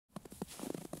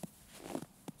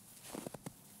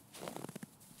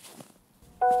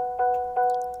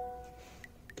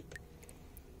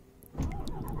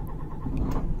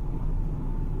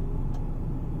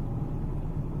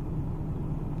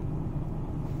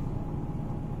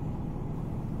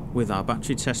With our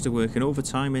battery tester working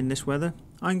overtime in this weather,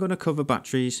 I'm going to cover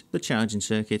batteries, the charging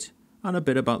circuit, and a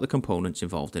bit about the components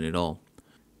involved in it all.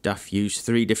 DAF use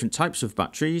 3 different types of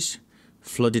batteries: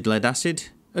 flooded lead acid,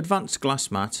 advanced glass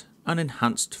mat, and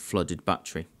enhanced flooded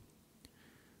battery.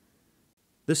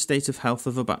 The state of health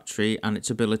of a battery and its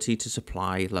ability to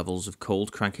supply levels of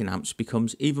cold cranking amps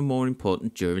becomes even more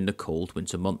important during the cold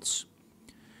winter months.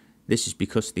 This is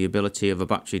because the ability of a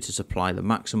battery to supply the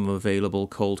maximum available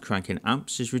cold cranking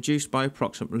amps is reduced by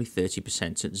approximately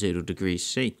 30% at 0 degrees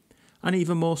C, and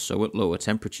even more so at lower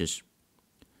temperatures.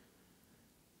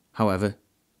 However,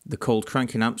 the cold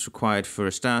cranking amps required for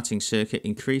a starting circuit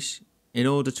increase in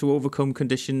order to overcome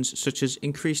conditions such as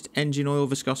increased engine oil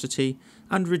viscosity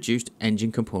and reduced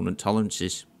engine component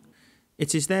tolerances.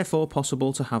 It is therefore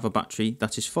possible to have a battery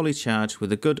that is fully charged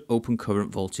with a good open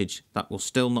current voltage that will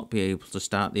still not be able to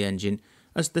start the engine,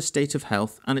 as the state of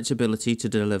health and its ability to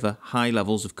deliver high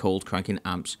levels of cold cranking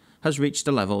amps has reached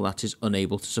a level that is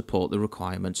unable to support the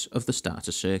requirements of the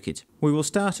starter circuit. We will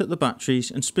start at the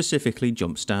batteries and specifically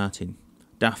jump starting.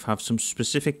 DAF have some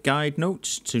specific guide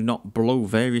notes to not blow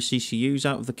various ECUs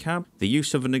out of the cab, the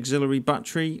use of an auxiliary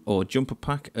battery or jumper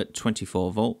pack at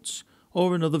 24 volts,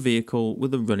 or another vehicle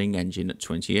with a running engine at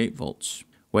 28 volts.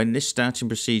 When this starting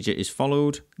procedure is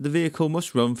followed, the vehicle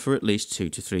must run for at least 2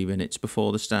 to 3 minutes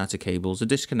before the starter cables are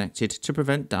disconnected to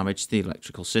prevent damage to the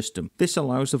electrical system. This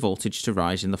allows the voltage to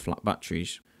rise in the flat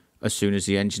batteries. As soon as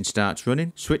the engine starts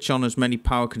running, switch on as many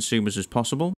power consumers as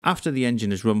possible. After the engine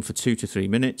has run for 2 to 3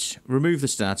 minutes, remove the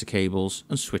starter cables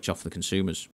and switch off the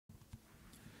consumers.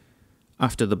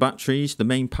 After the batteries, the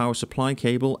main power supply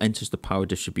cable enters the power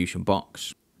distribution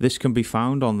box. This can be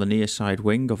found on the near side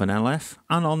wing of an LF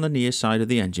and on the near side of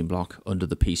the engine block under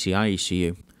the PCI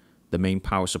ECU. The main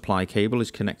power supply cable is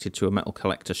connected to a metal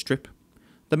collector strip.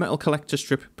 The metal collector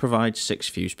strip provides 6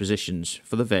 fuse positions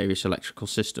for the various electrical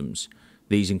systems.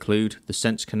 These include the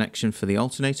sense connection for the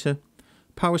alternator,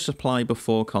 power supply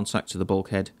before contact to the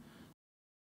bulkhead,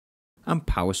 and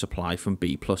power supply from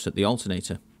B+ at the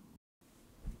alternator.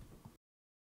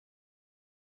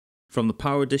 From the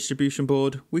power distribution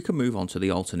board, we can move on to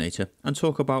the alternator and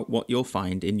talk about what you'll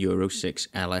find in Euro 6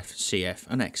 LF, CF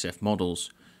and XF models,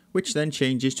 which then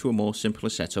changes to a more simpler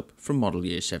setup from model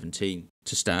year 17.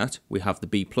 To start, we have the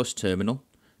B+ terminal.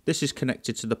 This is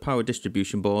connected to the power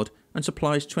distribution board and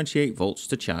supplies 28 volts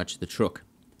to charge the truck.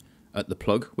 At the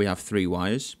plug, we have 3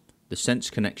 wires. The sense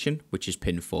connection, which is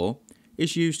pin 4,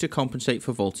 is used to compensate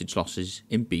for voltage losses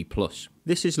in B+.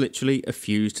 This is literally a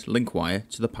fused link wire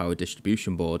to the power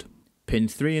distribution board. Pin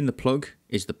 3 in the plug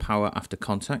is the power after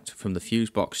contact from the fuse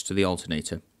box to the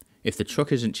alternator. If the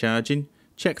truck isn't charging,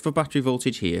 check for battery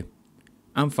voltage here.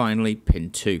 And finally, pin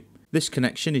 2. This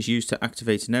connection is used to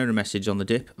activate an error message on the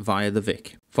dip via the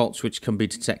VIC. Faults which can be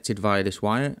detected via this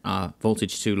wire are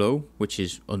voltage too low, which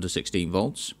is under 16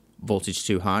 volts, voltage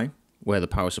too high, where the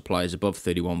power supply is above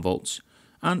 31 volts,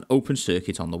 and open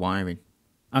circuit on the wiring.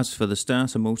 As for the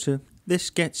starter motor,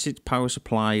 this gets its power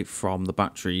supply from the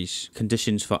batteries.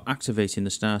 Conditions for activating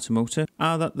the starter motor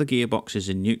are that the gearbox is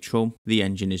in neutral, the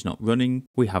engine is not running,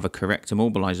 we have a correct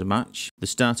immobilizer match, the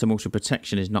starter motor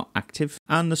protection is not active,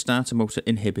 and the starter motor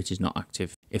inhibit is not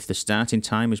active. If the starting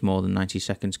time is more than 90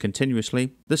 seconds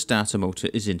continuously, the starter motor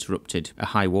is interrupted. A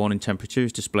high warning temperature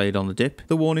is displayed on the dip,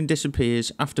 the warning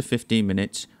disappears after 15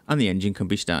 minutes, and the engine can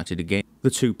be started again. The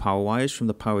 2 power wires from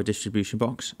the power distribution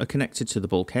box are connected to the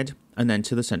bulkhead and then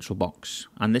to the central box,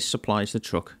 and this supplies the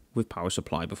truck with power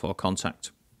supply before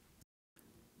contact.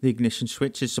 The ignition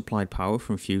switch is supplied power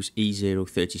from fuse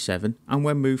E037, and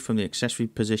when moved from the accessory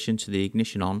position to the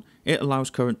ignition on, it allows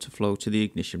current to flow to the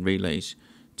ignition relays.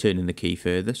 Turning the key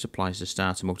further supplies the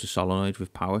starter motor solenoid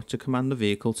with power to command the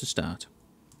vehicle to start.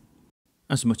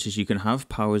 As much as you can have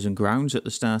powers and grounds at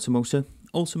the starter motor,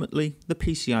 ultimately the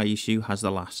PCI ECU has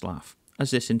the last laugh,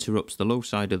 as this interrupts the low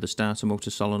side of the starter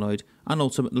motor solenoid and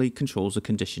ultimately controls the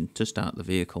condition to start the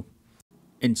vehicle.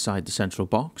 Inside the central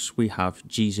box we have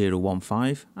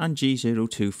G015 and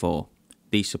G024.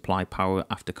 These supply power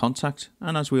after contact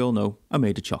and, as we all know, are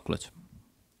made of chocolate.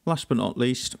 Last but not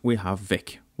least, we have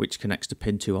VIC, which connects to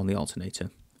pin 2 on the alternator.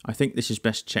 I think this is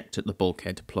best checked at the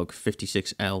bulkhead plug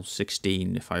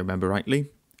 56L16 if I remember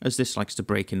rightly, as this likes to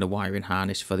break in the wiring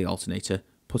harness for the alternator,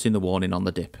 putting the warning on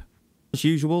the dip. As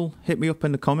usual, hit me up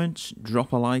in the comments,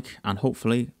 drop a like, and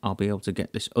hopefully I'll be able to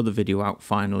get this other video out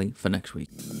finally for next week.